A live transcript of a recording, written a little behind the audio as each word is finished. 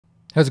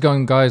How's it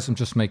going, guys? I'm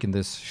just making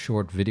this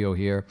short video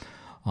here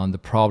on the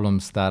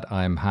problems that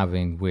I'm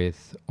having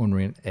with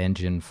Unreal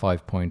Engine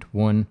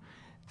 5.1,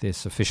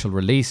 this official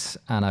release,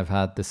 and I've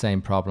had the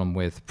same problem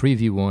with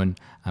Preview 1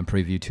 and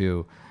Preview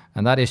 2.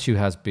 And that issue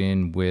has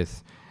been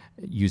with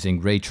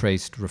using ray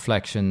traced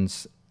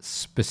reflections,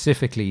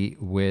 specifically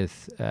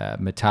with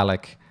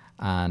metallic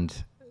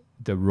and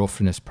the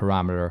roughness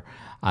parameter,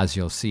 as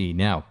you'll see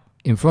now.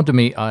 In front of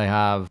me, I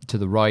have to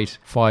the right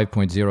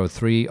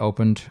 5.03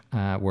 opened,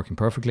 working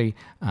perfectly,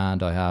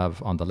 and I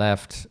have on the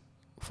left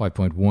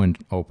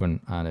 5.1 open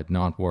and it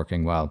not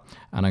working well.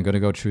 And I'm going to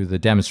go through the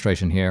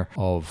demonstration here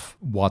of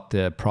what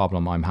the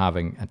problem I'm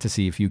having and to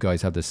see if you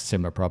guys have this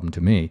similar problem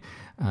to me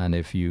and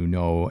if you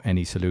know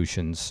any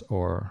solutions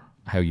or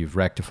how you've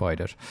rectified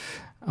it.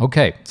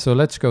 Okay, so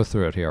let's go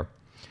through it here.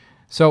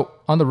 So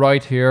on the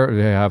right here,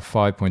 we have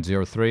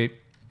 5.03.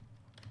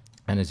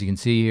 And as you can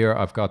see here,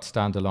 I've got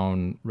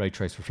standalone ray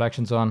trace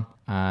reflections on.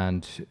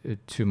 And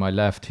to my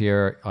left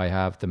here, I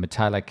have the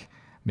metallic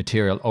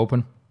material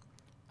open.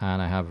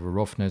 And I have a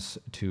roughness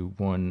to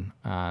 1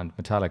 and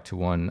metallic to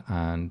 1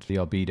 and the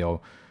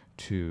albedo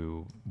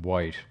to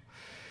white.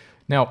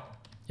 Now,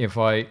 if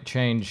I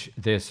change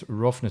this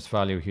roughness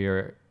value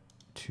here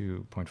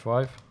to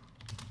 0.5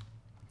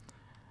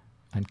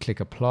 and click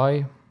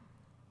apply,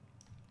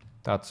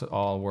 that's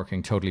all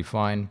working totally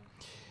fine.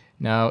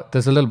 Now,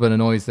 there's a little bit of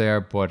noise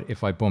there, but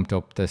if I bumped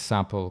up the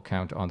sample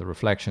count on the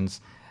reflections,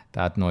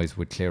 that noise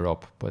would clear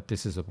up. But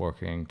this is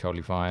working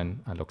totally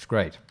fine and looks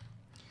great.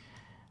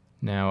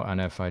 Now, and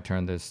if I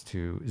turn this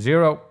to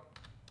 0,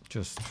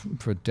 just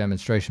for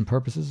demonstration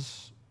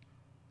purposes,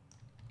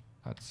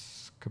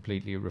 that's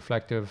completely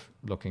reflective,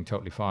 looking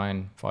totally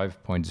fine.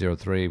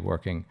 5.03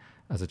 working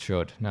as it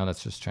should. Now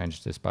let's just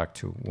change this back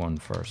to 1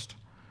 first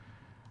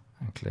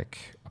and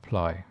click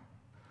apply.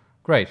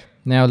 Great.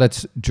 Now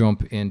let's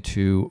jump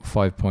into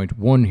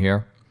 5.1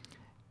 here.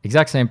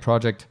 Exact same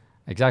project,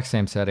 exact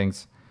same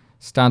settings,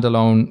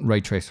 standalone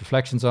ray trace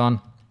reflections on.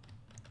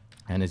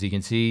 And as you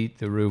can see,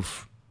 the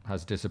roof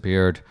has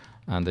disappeared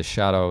and the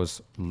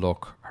shadows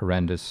look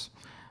horrendous.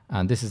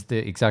 And this is the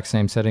exact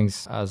same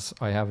settings as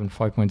I have in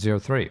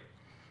 5.03.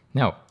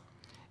 Now,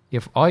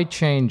 if I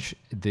change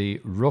the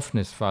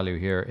roughness value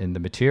here in the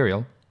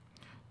material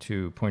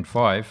to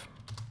 0.5,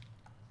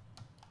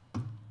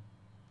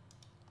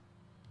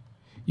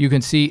 you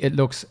can see it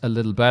looks a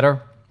little better,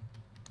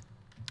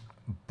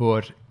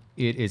 but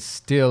it is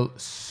still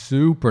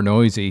super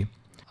noisy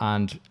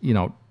and, you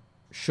know,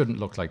 shouldn't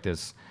look like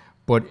this.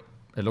 But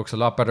it looks a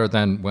lot better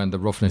than when the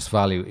roughness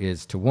value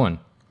is to 1.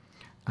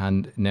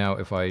 And now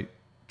if I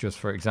just,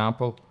 for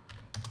example,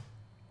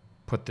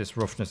 put this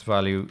roughness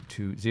value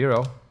to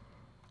 0,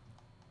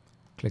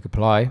 click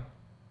apply,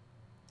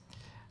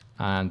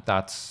 and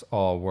that's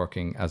all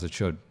working as it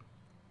should.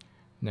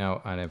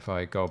 Now, and if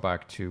I go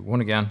back to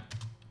 1 again,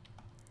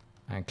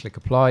 and click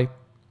apply,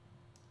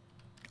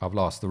 I've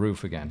lost the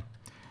roof again.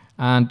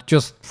 And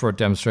just for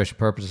demonstration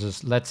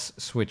purposes, let's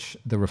switch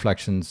the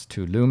reflections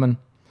to lumen.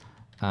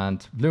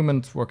 And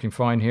lumen's working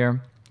fine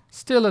here.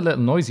 Still a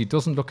little noisy,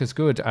 doesn't look as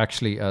good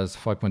actually as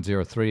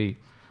 5.03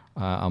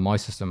 on my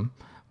system,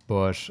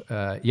 but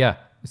yeah,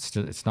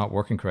 it's not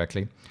working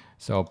correctly.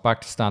 So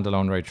back to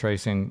standalone ray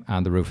tracing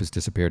and the roof has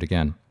disappeared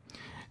again.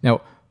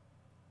 Now,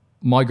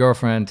 my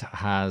girlfriend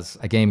has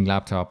a gaming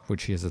laptop,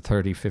 which she has a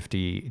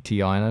 3050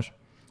 Ti on it.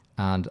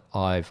 And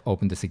I've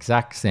opened this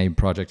exact same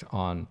project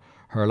on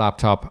her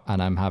laptop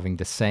and I'm having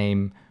the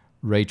same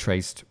ray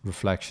traced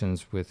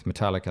reflections with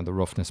metallic and the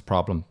roughness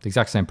problem, the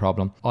exact same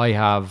problem. I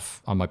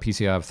have on my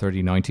PC, I have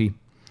 3090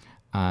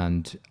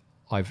 and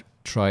I've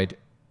tried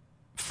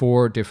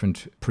 4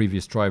 different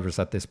previous drivers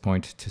at this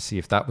point to see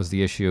if that was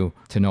the issue,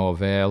 to no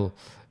avail.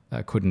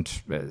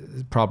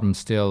 Problem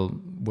still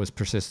was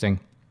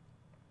persisting.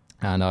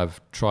 And I've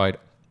tried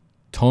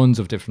tons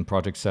of different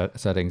project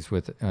settings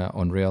with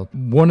Unreal.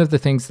 One of the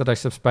things that I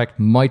suspect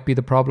might be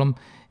the problem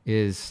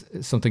is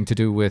something to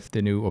do with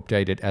the new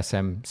updated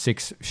SM6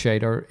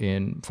 shader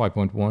in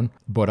 5.1,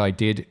 but I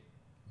did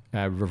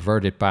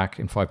revert it back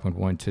in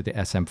 5.1 to the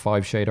SM5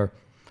 shader,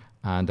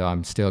 and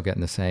I'm still getting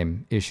the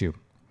same issue.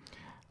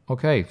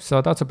 Okay, so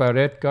that's about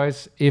it,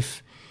 guys.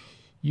 If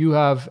you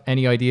have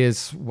any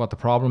ideas what the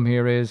problem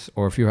here is,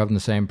 or if you're having the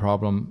same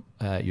problem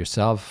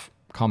yourself,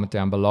 comment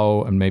down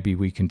below and maybe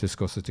we can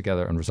discuss it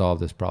together and resolve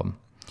this problem.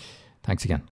 Thanks again.